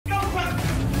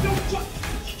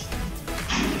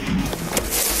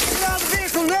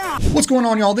What's going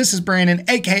on, y'all? This is Brandon,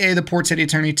 aka the Port City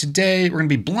Attorney. Today, we're going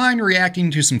to be blind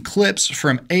reacting to some clips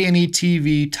from A&E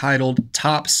TV titled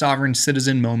Top Sovereign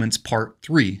Citizen Moments Part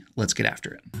 3. Let's get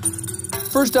after it.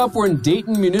 First up, we're in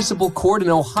Dayton Municipal Court in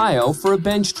Ohio for a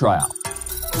bench trial.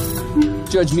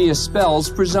 Judge Mia Spells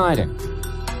presiding.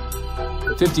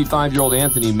 55-year-old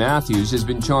Anthony Matthews has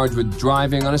been charged with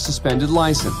driving on a suspended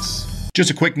license. Just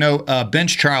a quick note,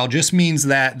 bench trial just means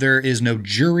that there is no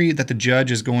jury, that the judge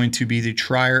is going to be the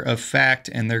trier of fact,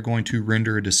 and they're going to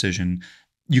render a decision.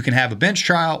 You can have a bench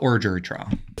trial or a jury trial.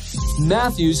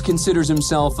 Matthews considers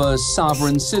himself a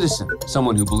sovereign citizen,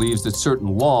 someone who believes that certain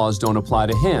laws don't apply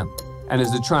to him. And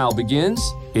as the trial begins,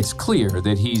 it's clear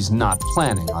that he's not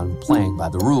planning on playing by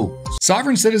the rules.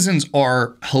 Sovereign citizens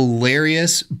are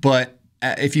hilarious, but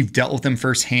if you've dealt with them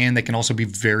firsthand, they can also be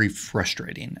very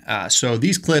frustrating. So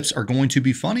these clips are going to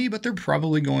be funny, but they're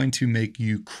probably going to make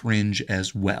you cringe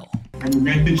as well. I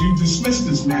regret that you dismissed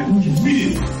this matter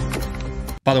immediately.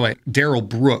 By the way, Darrell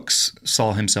Brooks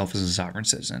saw himself as a sovereign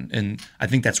citizen, and I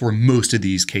think that's where most of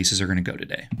these cases are going to go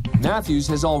today. Matthews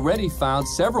has already filed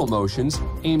several motions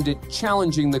aimed at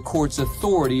challenging the court's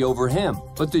authority over him,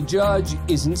 but the judge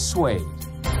isn't swayed.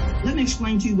 Let me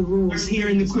explain to you the rules here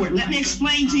in the court. Let me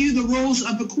explain to you the rules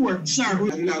of the court, sir.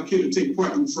 I'm not here to take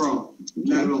part in fraud.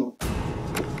 Not at all.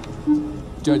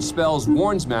 Judge Spells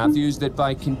warns Matthews that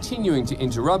by continuing to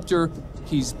interrupt her,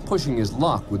 he's pushing his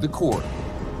luck with the court.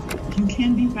 You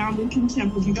can be found in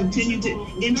contempt if you continue to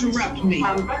interrupt me.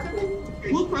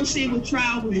 We'll proceed with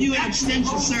trial with you in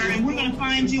abstention, sir, and we're going to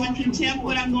find you in contempt.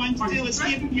 What I'm going to do is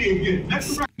give you...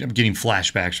 I'm getting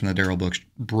flashbacks from the Darrell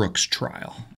Brooks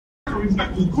trial. You're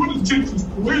interrupting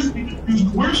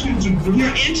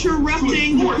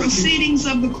the proceedings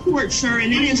of the court, sir,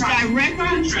 and it is direct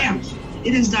contempt.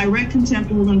 It is direct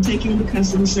contempt, and we're going to take you into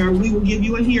custody, sir. We will give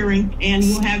you a hearing, and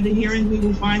we'll have the hearing. We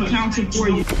will find counsel for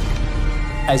you.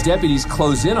 As deputies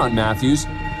close in on Matthews,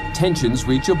 tensions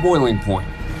reach a boiling point.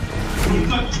 Don't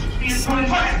touch it. Don't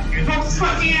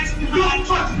touch it. Don't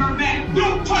touch it.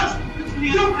 Don't touch it.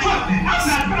 Don't touch it.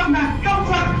 I'm not. Don't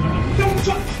touch it. Don't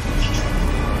touch it.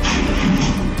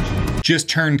 Just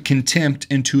turned contempt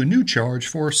into a new charge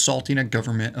for assaulting a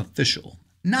government official.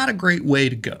 Not a great way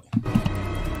to go.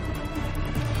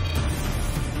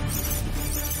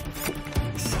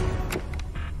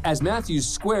 As Matthews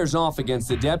squares off against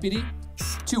the deputy,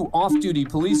 two off-duty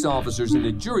police officers in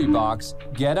the jury box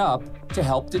get up to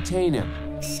help detain him.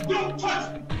 Don't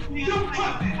touch it. Don't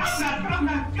touch it. I'm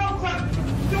not. Don't touch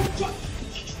it. Don't touch it.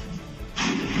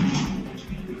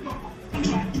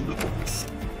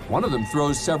 One of them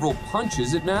throws several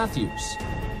punches at Matthews.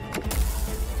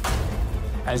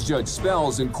 As Judge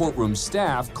Spells and courtroom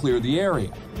staff clear the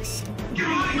area.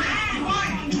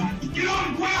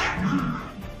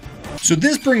 So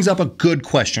this brings up a good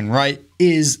question, right?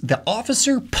 Is the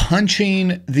officer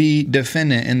punching the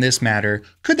defendant in this matter,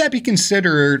 could that be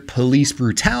considered police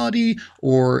brutality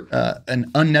or an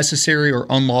unnecessary or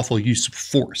unlawful use of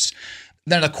force?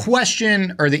 Now, the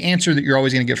question or the answer that you're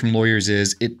always going to get from lawyers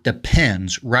is it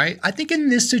depends, right? I think in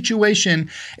this situation,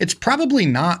 it's probably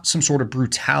not some sort of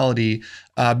brutality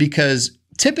because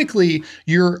typically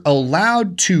you're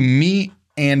allowed to meet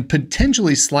and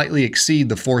potentially slightly exceed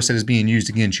the force that is being used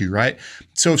against you, right?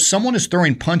 So if someone is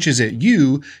throwing punches at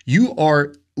you, you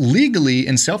are legally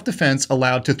in self-defense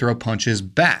allowed to throw punches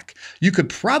back. You could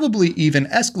probably even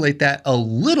escalate that a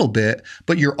little bit,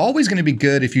 but you're always going to be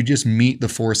good if you just meet the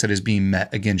force that is being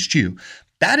met against you.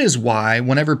 That is why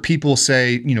whenever people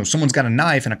say, you know, someone's got a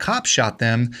knife and a cop shot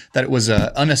them, that it was an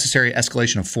unnecessary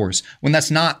escalation of force, when that's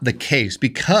not the case,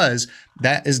 because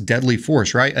that is deadly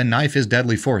force, right? A knife is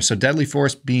deadly force. So deadly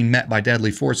force being met by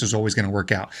deadly force is always going to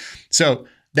work out. So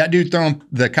that dude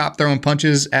the cop throwing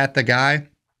punches at the guy,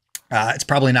 it's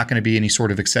probably not going to be any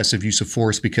sort of excessive use of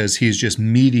force because he's just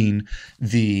meeting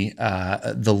the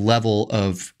level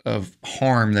of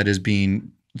harm that is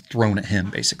being thrown at him,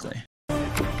 basically.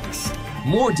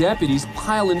 More deputies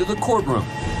pile into the courtroom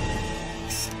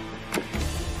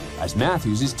as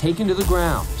Matthews is taken to the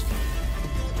ground.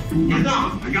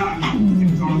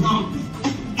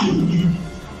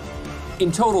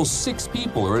 In total, 6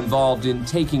 people are involved in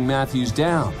taking Matthews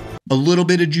down. A little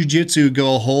bit of jujitsu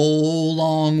go a whole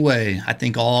long way. I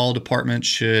think all departments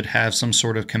should have some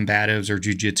sort of combatives or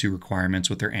jujitsu requirements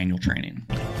with their annual training.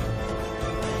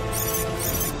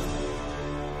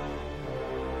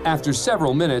 After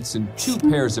several minutes and 2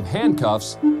 pairs of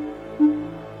handcuffs,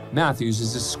 Matthews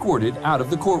is escorted out of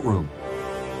the courtroom.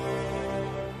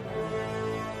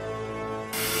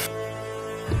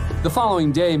 The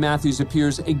following day, Matthews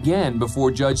appears again before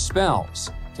Judge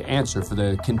Spells to answer for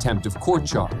the contempt of court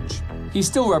charge. He's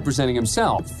still representing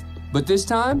himself, But this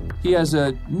time, he has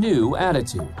a new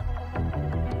attitude.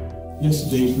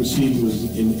 Yesterday's proceeding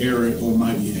was in error on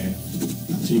my behalf.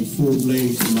 I take full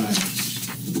blame for my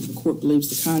actions. The court believes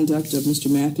the conduct of Mr.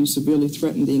 Matthews severely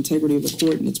threatened the integrity of the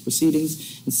court and its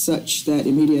proceedings, and such that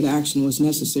immediate action was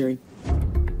necessary.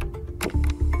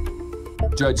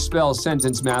 Judge Spell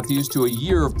sentenced Matthews to a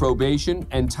year of probation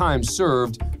and time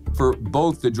served for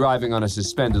both the driving on a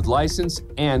suspended license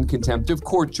and contempt of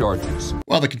court charges.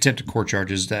 Well, the contempt of court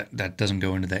charges, that doesn't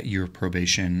go into that year of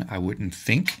probation, I wouldn't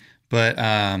think. But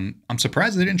I'm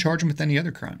surprised they didn't charge him with any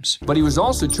other crimes. But he was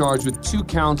also charged with 2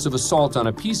 counts of assault on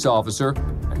a peace officer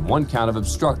and 1 count of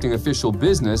obstructing official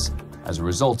business as a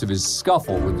result of his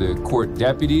scuffle with the court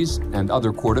deputies and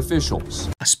other court officials.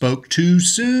 I spoke too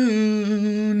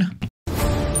soon.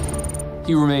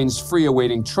 He remains free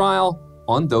awaiting trial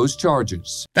on those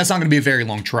charges. That's not going to be a very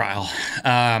long trial.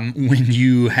 When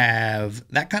you have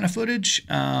that kind of footage,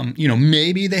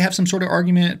 maybe they have some sort of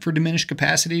argument for diminished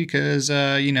capacity because,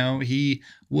 he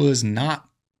was not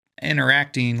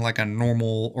interacting like a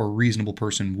normal or reasonable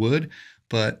person would.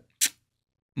 But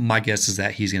my guess is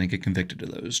that he's going to get convicted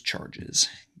of those charges.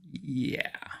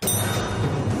 Yeah.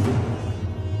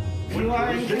 You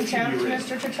are in contempt,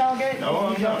 Mr. Pettijohn. No,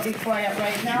 I'm not. Be quiet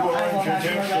right now. I will have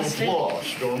you arrested. Law,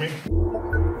 Stormy.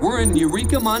 We're in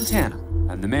Eureka, Montana,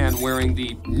 and the man wearing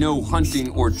the no hunting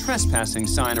or trespassing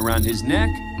sign around his neck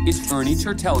is Ernie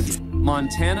Tertelgit,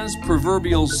 Montana's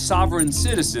proverbial sovereign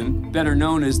citizen, better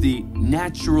known as the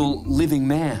natural living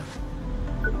man.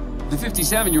 The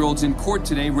 57-year-old's in court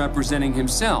today representing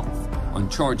himself on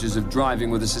charges of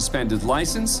driving with a suspended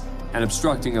license and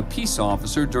obstructing a peace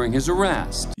officer during his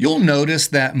arrest. You'll notice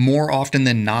that more often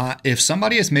than not, if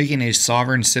somebody is making a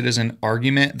sovereign citizen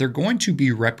argument, they're going to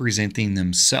be representing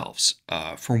themselves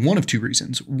for one of 2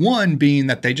 reasons. One being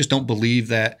that they just don't believe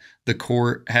that the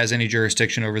court has any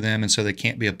jurisdiction over them, and so they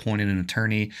can't be appointed an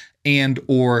attorney, and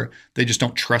or they just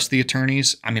don't trust the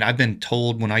attorneys. I mean, I've been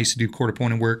told when I used to do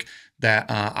court-appointed work that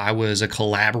I was a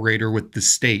collaborator with the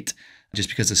state just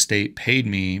because the state paid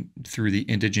me through the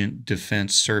Indigent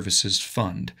Defense Services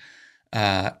Fund.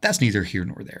 That's neither here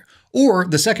nor there. Or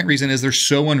the second reason is they're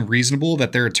so unreasonable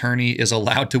that their attorney is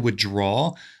allowed to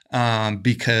withdraw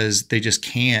because they just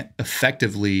can't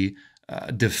effectively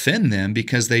defend them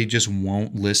because they just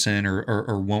won't listen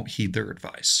or won't heed their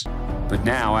advice. But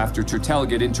now, after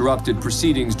Tertelgit interrupted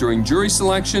proceedings during jury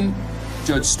selection,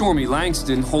 Judge Stormy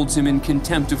Langston holds him in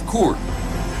contempt of court.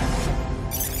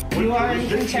 You are in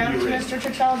contempt, Mr.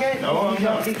 Pettijohn. No, I'm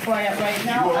not. Be quiet right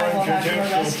now. I will have you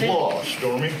arrested. You are in contempt of law,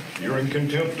 Stormy. You're in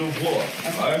contempt of law.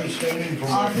 I'm standing for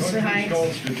my country's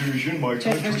constitution, my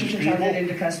Take country's Mr. people. Pettijohn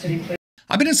into custody, please.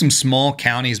 I've been in some small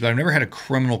counties, but I've never had a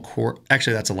criminal court.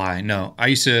 Actually, that's a lie. No, I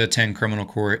used to attend criminal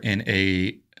court in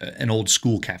an old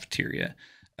school cafeteria,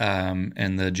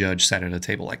 and the judge sat at a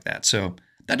table like that. So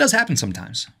that does happen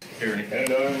sometimes. And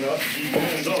I'm not keeping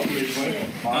hands off me,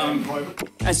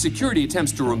 As security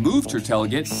attempts to remove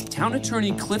Tertelgit, town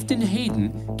attorney Clifton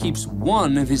Hayden keeps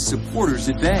one of his supporters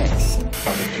at bay.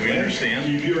 We understand.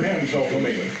 Keep your hands off of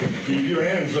me. Keep your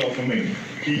hands off of me.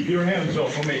 Keep your hands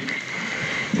off of me.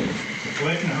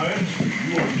 Clinton Hines,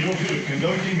 you are guilty of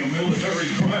conducting a military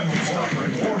crime of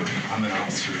foreign war. I'm an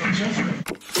officer of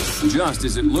justice. Just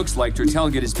as it looks like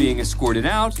Tertelgit is being escorted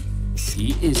out,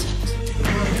 he isn't.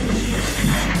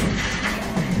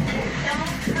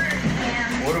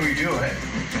 What are we doing?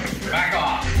 Back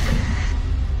off.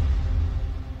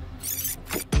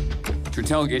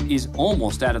 Tertelgit is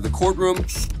almost out of the courtroom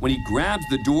when he grabs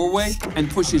the doorway and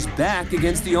pushes back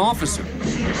against the officer.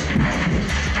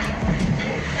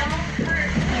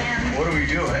 What are we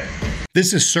doing?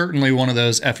 This is certainly one of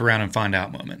those F around and find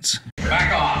out moments.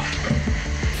 Back off.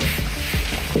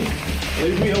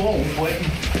 Leave me alone,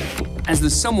 Clinton. As the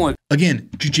somewhat Again,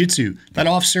 jiu-jitsu. That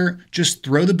officer, just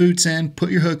throw the boots in, put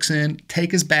your hooks in,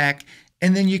 take his back,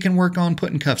 and then you can work on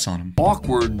putting cuffs on him.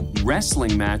 awkward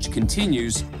wrestling match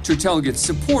continues, Tertelgit's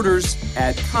supporters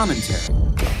add commentary.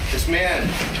 This man,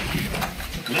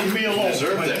 leave me alone.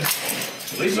 Deserve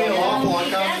this. Leave me alone.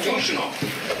 Unconstitutional.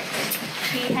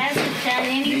 He hasn't done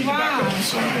any wrong.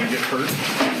 Someone get hurt.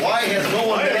 Why has no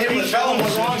one been able to tell him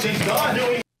what wrong he's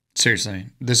done? Seriously,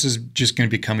 this is just going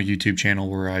to become a YouTube channel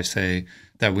where I say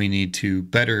that we need to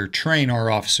better train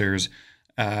our officers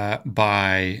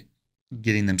by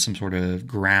getting them some sort of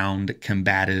ground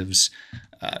combatives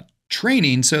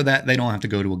training so that they don't have to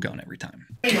go to a gun every time.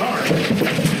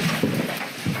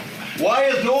 Why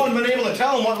has no one been able to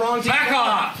tell him what wrong he's done? Back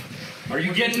off! Are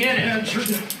you getting in it?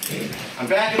 I'm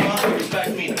backing off.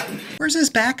 Respect me. Where's his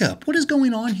backup? What is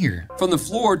going on here? From the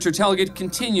floor, Tertelgit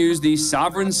continues the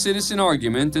sovereign citizen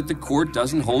argument that the court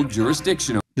doesn't hold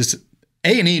jurisdiction. This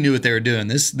A&E knew what they were doing.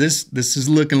 This is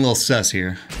looking a little sus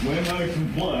here. When I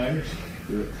comply,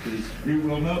 it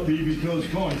will not be because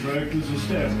contract is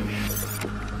established.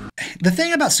 The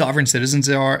thing about sovereign citizens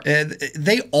are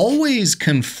they always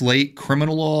conflate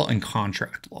criminal law and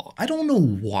contract law. I don't know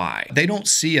why. They don't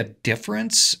see a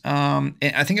difference. And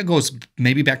I think it goes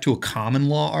maybe back to a common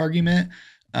law argument,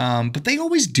 but they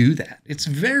always do that. It's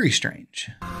very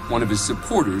strange. One of his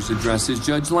supporters addresses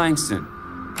Judge Langston.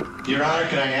 Your Honor,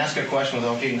 can I ask a question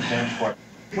without getting contempt for it?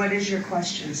 What is your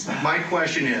question, sir? My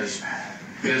question is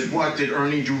what did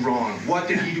Ernie do wrong? What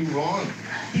did he do wrong?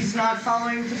 He's not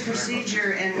following the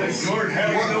procedure and The court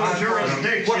has no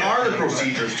jurisdiction. What are the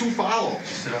procedures to follow?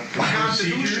 The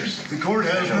Constitution. The court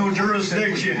has no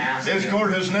jurisdiction. This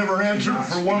court has never answered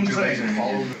for one thing.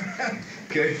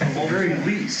 Okay. At the very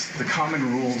least, the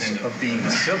common rules of being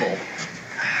civil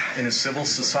in a civil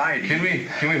society. Can we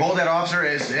hold that officer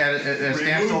as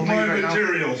standstill, remove please, my right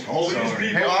materials. All these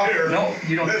people here. No,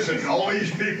 you don't. Listen, all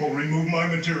these people remove my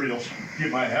materials.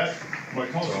 Get my hat, my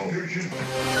Constitution.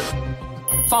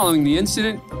 Following the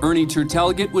incident, Ernie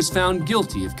Tertelgit was found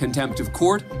guilty of contempt of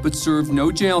court, but served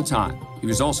no jail time. He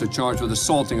was also charged with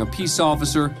assaulting a peace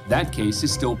officer. That case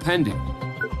is still pending.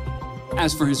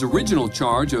 As for his original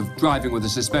charge of driving with a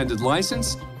suspended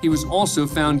license, he was also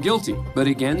found guilty, but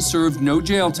again served no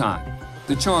jail time.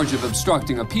 The charge of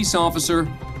obstructing a peace officer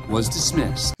was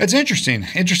dismissed. It's interesting.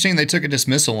 Interesting they took a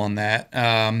dismissal on that.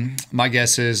 My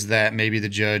guess is that maybe the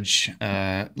judge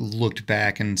looked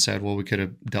back and said, well, we could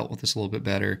have dealt with this a little bit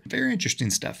better. Very interesting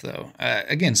stuff, though.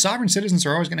 Again, sovereign citizens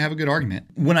are always going to have a good argument.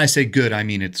 When I say good, I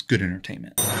mean it's good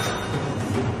entertainment.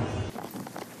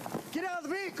 Get out of the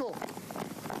vehicle!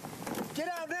 Get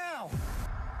out now!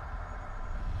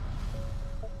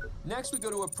 Next, we go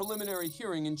to a preliminary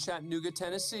hearing in Chattanooga,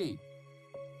 Tennessee.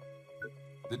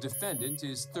 The defendant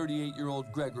is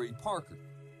 38-year-old Gregory Parker.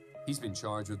 He's been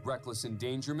charged with reckless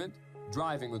endangerment,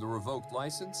 driving with a revoked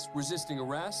license, resisting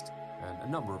arrest, and a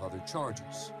number of other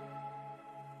charges.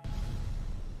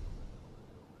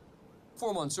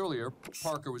 4 months earlier,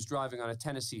 Parker was driving on a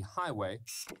Tennessee highway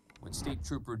when State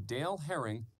Trooper Dale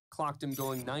Herring clocked him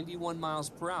going 91 miles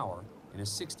per hour in a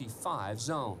 65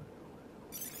 zone.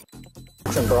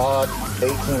 It's in broad,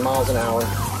 18 miles an hour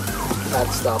at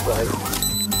the stoplight.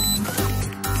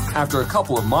 After a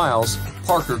couple of miles,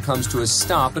 Parker comes to a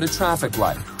stop at a traffic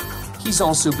light. He's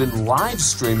also been live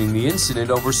streaming the incident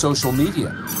over social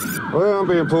media. Well, I'm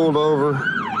being pulled over.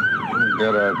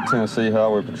 Got a Tennessee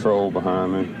Highway Patrol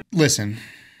behind me. Listen,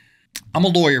 I'm a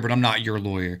lawyer, but I'm not your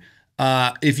lawyer.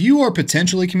 If you are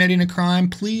potentially committing a crime,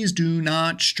 please do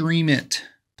not stream it.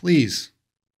 Please.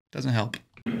 Doesn't help.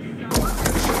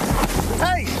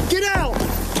 Hey, get out!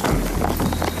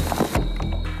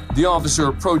 The officer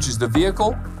approaches the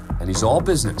vehicle, and he's all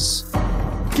business.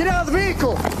 Get out of the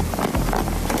vehicle!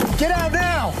 Get out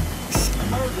now!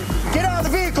 Get out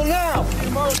of the vehicle now!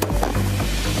 Get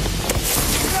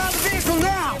out of the vehicle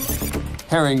now!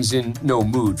 Herring's in no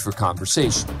mood for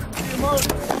conversation. Get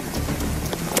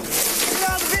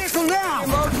out of the vehicle now!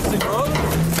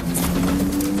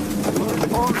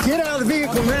 Get out of the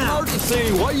vehicle now!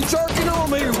 Emergency! Why are you jerking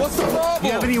on me? What's the problem? Do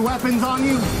you have any weapons on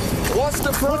you? What's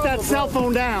the problem? Put that cell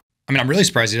phone down. I mean, I'm really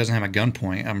surprised he doesn't have a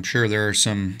gunpoint. I'm sure there are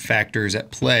some factors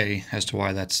at play as to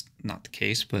why that's not the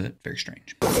case, but very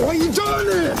strange. Why are you doing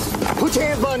this? Put your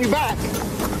hands behind your back.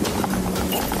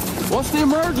 What's the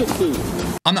emergency?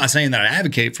 I'm not saying that I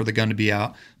advocate for the gun to be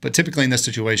out, but typically in this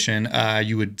situation,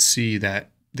 you would see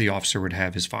that the officer would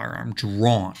have his firearm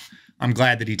drawn. I'm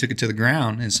glad that he took it to the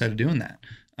ground instead of doing that,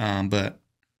 but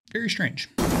very strange.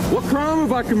 What crime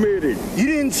have I committed? You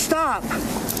didn't stop.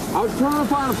 I was trying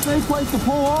to find a safe place to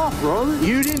pull off, brother.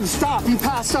 You didn't stop. You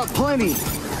passed up plenty.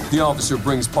 The officer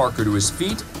brings Parker to his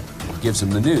feet, gives him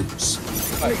the news.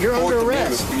 You're under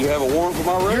arrest. Do you have a warrant for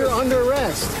my arrest? You're under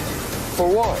arrest. For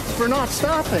what? For not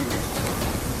stopping.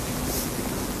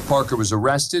 Parker was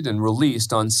arrested and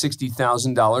released on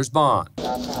 $60,000 bond.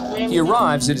 He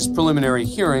arrives at his preliminary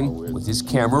hearing with his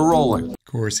camera rolling. Of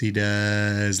course he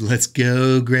does. Let's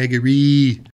go,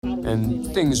 Gregory. And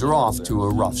things are off to a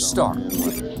rough start.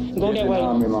 Go that way.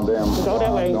 Go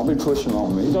that way. Don't be pushing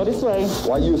on me. Go this way.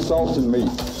 Why are you assaulting me?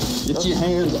 Get your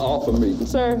hands off of me.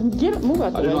 Sir, move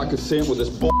out the way. I did not consent with this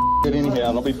bullshit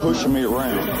anyhow. Don't be pushing me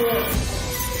around.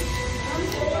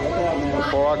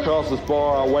 Before I cross this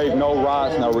bar, I waive no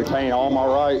rights and I retain all my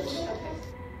rights.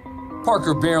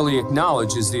 Parker barely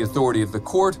acknowledges the authority of the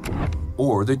court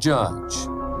or the judge.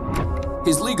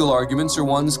 His legal arguments are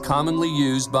ones commonly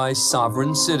used by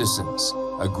sovereign citizens,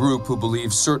 a group who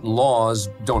believes certain laws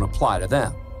don't apply to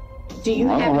them. I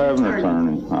don't have an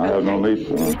attorney. I have no need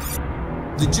for one.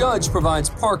 The judge provides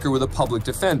Parker with a public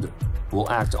defender, will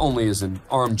act only as an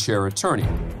armchair attorney.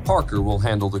 Parker will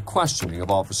handle the questioning of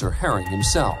Officer Herring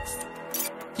himself.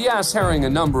 He asks Herring a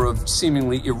number of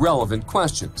seemingly irrelevant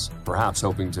questions, perhaps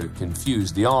hoping to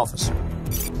confuse the officer.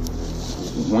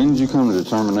 When did you come to the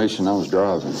determination I was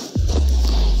driving?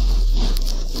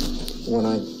 When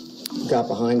I got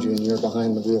behind you and you're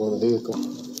behind the wheel of the vehicle.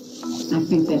 I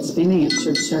think that's been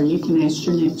answered, sir. You can ask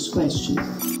your next question.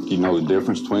 Do you know the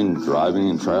difference between driving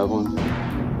and traveling?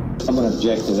 I'm going to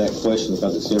object to that question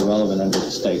because it's irrelevant under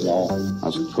the state law.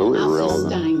 That's completely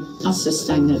irrelevant. I'll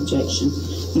sustain the objection.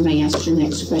 You may ask your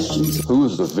next question. Who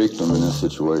is the victim in this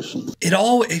situation?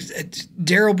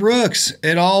 Daryl Brooks.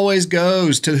 It always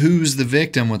goes to who's the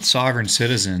victim with sovereign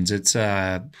citizens. It's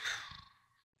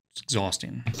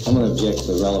exhausting. I'm going to object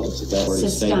to the relevance of that.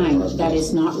 Sustain. That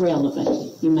is not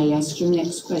relevant. You may ask your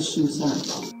next question, sir.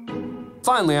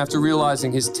 Finally, after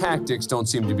realizing his tactics don't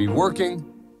seem to be working,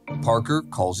 Parker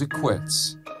calls it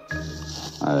quits.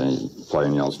 I ain't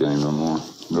playing y'all's game no more.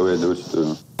 Go ahead, do what you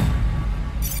do.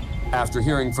 After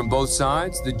hearing from both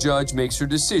sides, the judge makes her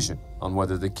decision on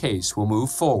whether the case will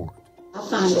move forward. I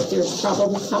find that there's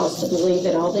probable cause to believe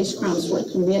that all these crimes were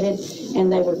committed,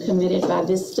 and they were committed by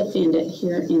this defendant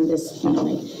here in this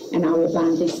county. And I will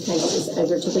bind these cases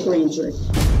over to the grand jury.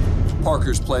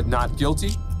 Parker's pled not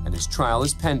guilty, and his trial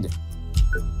is pending.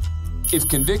 If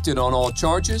convicted on all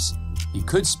charges, he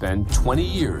could spend 20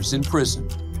 years in prison.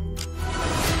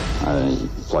 I ain't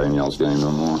playing y'all's game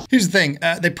no more. Here's the thing.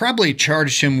 They probably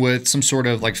charged him with some sort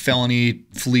of like felony,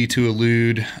 flee to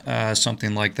elude,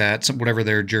 something like that, whatever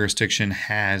their jurisdiction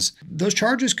has. Those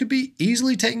charges could be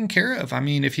easily taken care of. I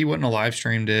mean, if he wouldn't have live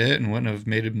streamed it and wouldn't have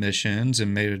made admissions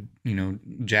and made a,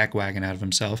 jackwagon out of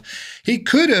himself, he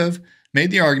could have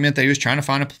made the argument that he was trying to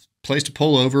find a place to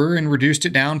pull over and reduced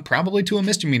it down probably to a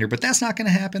misdemeanor, but that's not going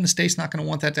to happen. The state's not going to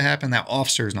want that to happen. That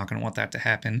officer is not going to want that to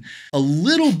happen. A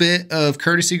little bit of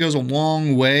courtesy goes a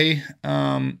long way.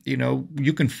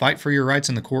 You can fight for your rights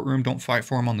in the courtroom. Don't fight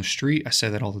for them on the street. I say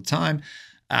that all the time,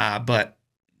 but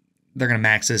they're going to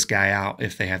max this guy out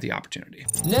if they have the opportunity.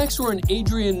 Next, we're in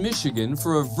Adrian, Michigan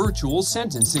for a virtual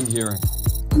sentencing hearing.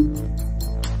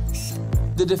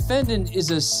 The defendant is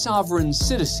a sovereign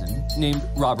citizen named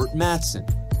Robert Mattson,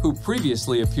 who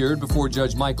previously appeared before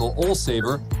Judge Michael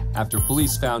Olsaver after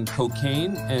police found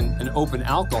cocaine and an open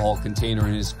alcohol container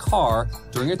in his car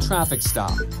during a traffic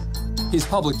stop. His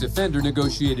public defender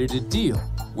negotiated a deal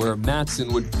where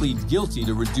Mattson would plead guilty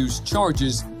to reduced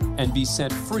charges and be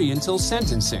set free until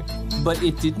sentencing. But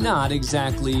it did not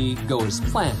exactly go as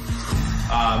planned.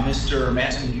 Mr.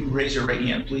 Mattson, would you raise your right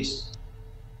hand, please?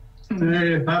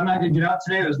 If I'm not going to get out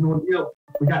today, there's no deal.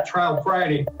 We got trial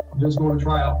Friday. I'm just going to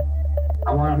trial.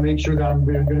 I want to make sure that I'm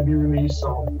going to be released,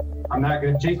 so I'm not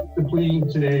going to take the plea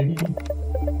today.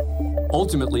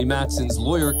 Ultimately, Mattson's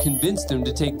lawyer convinced him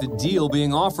to take the deal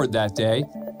being offered that day,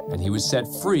 and he was set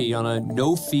free on a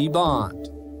no-fee bond.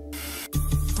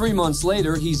 3 months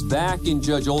later, he's back in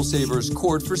Judge Olsaver's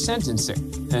court for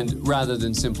sentencing, and rather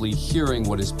than simply hearing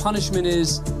what his punishment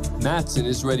is, Mattson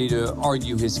is ready to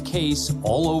argue his case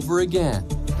all over again.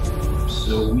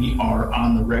 So we are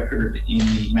on the record in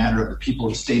the matter of the people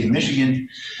of the state of Michigan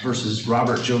versus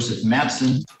Robert Joseph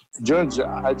Mattson. Judge,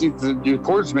 I think the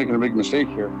court's making a big mistake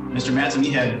here. Mr. Mattson, we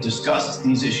had discussed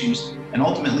these issues, and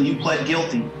ultimately you pled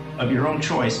guilty of your own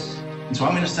choice. And so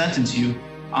I'm going to sentence you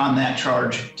on that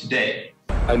charge today.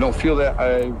 I don't feel that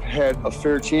I've had a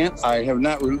fair chance. I have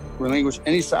not relinquished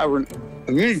any sovereign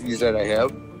immunities that I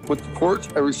have with the courts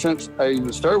ever since I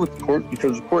even started with the court,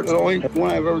 because the court, the only one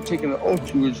I've ever taken an oath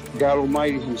to is God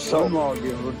Almighty himself. One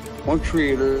lawgiver, one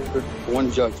creator,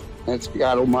 one judge. That's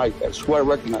God Almighty. That's who I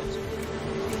recognize.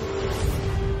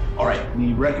 All right,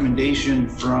 the recommendation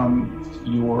from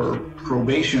your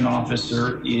probation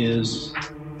officer is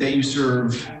that you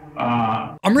serve...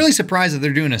 I'm really surprised that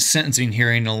they're doing a sentencing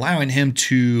hearing and allowing him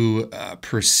to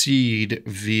proceed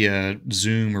via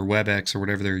Zoom or WebEx or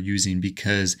whatever they're using,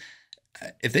 because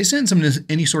if they sentence him to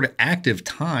any sort of active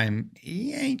time,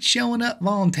 he ain't showing up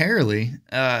voluntarily.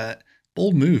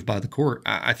 Bold move by the court.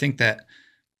 I think that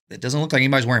it doesn't look like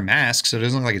anybody's wearing masks, so it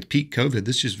doesn't look like it's peak COVID.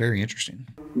 This is just very interesting.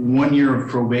 1 year of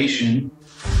probation,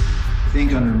 I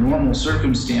think under normal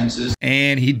circumstances.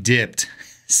 And he dipped.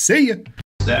 See ya.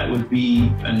 That would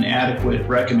be an adequate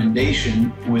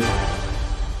recommendation with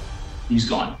he's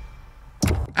gone.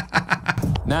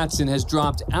 Mattson has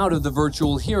dropped out of the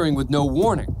virtual hearing with no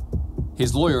warning.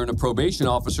 His lawyer and a probation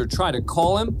officer try to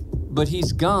call him, but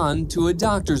he's gone to a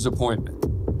doctor's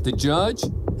appointment. The judge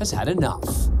has had enough.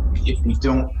 If we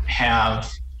don't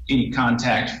have any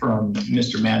contact from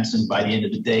Mr. Mattson by the end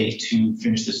of the day to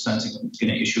finish this sentencing, I'm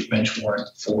going to issue a bench warrant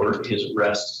for his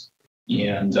arrest.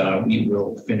 and we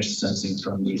will finish the sentencing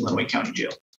from the Lenawee County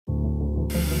Jail.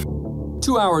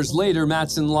 2 hours later,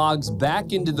 Mattson logs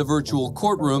back into the virtual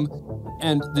courtroom,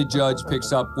 and the judge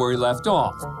picks up where he left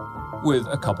off with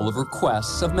a couple of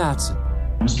requests of Mattson.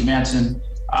 Mr. Mattson,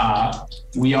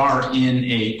 we are in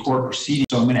a court proceeding,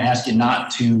 so I'm going to ask you not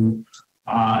to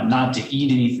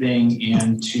eat anything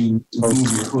and to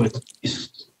remove your hood.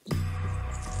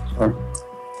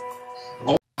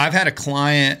 I've had a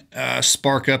client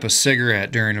spark up a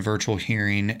cigarette during a virtual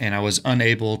hearing, and I was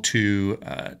unable to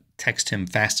text him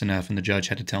fast enough, and the judge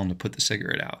had to tell him to put the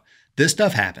cigarette out. This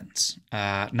stuff happens,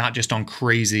 not just on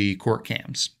crazy court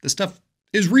cams. This stuff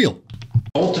is real.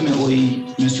 Ultimately,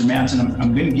 Mr. Mattson,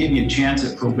 I'm going to give you a chance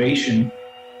at probation,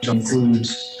 which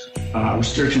includes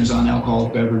restrictions on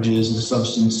alcoholic beverages and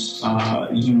substance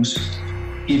use.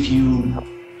 If you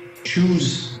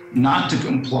choose not to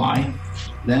comply,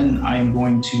 then I am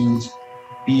going to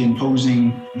be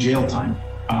imposing jail time.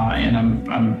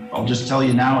 And I'll just tell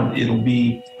you now, it'll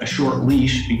be a short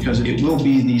leash because it will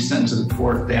be the sentence of the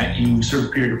court that you serve a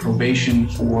period of probation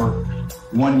for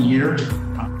 1 year. Do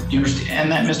you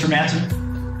understand that, Mr. Mattson?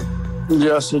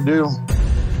 Yes, I do.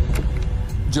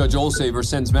 Judge Olsaver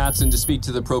sends Mattson to speak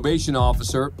to the probation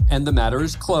officer, and the matter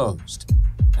is closed,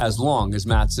 as long as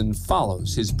Mattson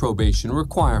follows his probation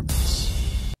requirements.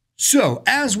 So,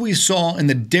 as we saw in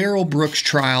the Darrell Brooks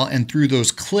trial and through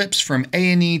those clips from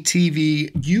A&E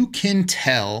TV, you can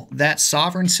tell that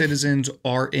sovereign citizens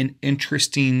are an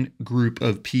interesting group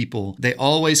of people. They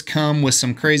always come with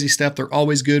some crazy stuff. They're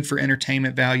always good for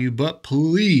entertainment value, but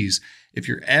please, if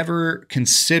you're ever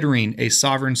considering a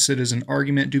sovereign citizen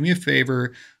argument, do me a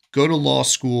favor, go to law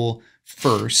school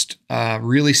first,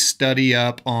 really study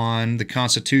up on the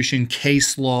Constitution,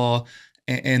 case law,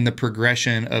 and the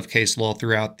progression of case law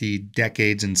throughout the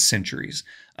decades and centuries.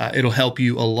 It'll help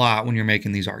you a lot when you're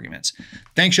making these arguments.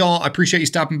 Thanks, y'all. I appreciate you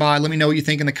stopping by. Let me know what you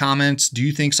think in the comments. Do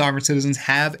you think sovereign citizens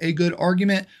have a good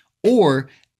argument? Or,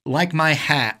 like my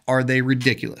hat, are they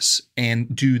ridiculous?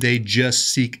 And do they just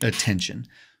seek attention?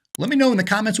 Let me know in the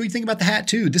comments what you think about the hat,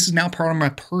 too. This is now part of my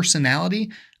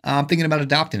personality. I'm thinking about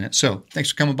adopting it. So thanks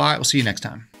for coming by. We'll see you next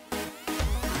time.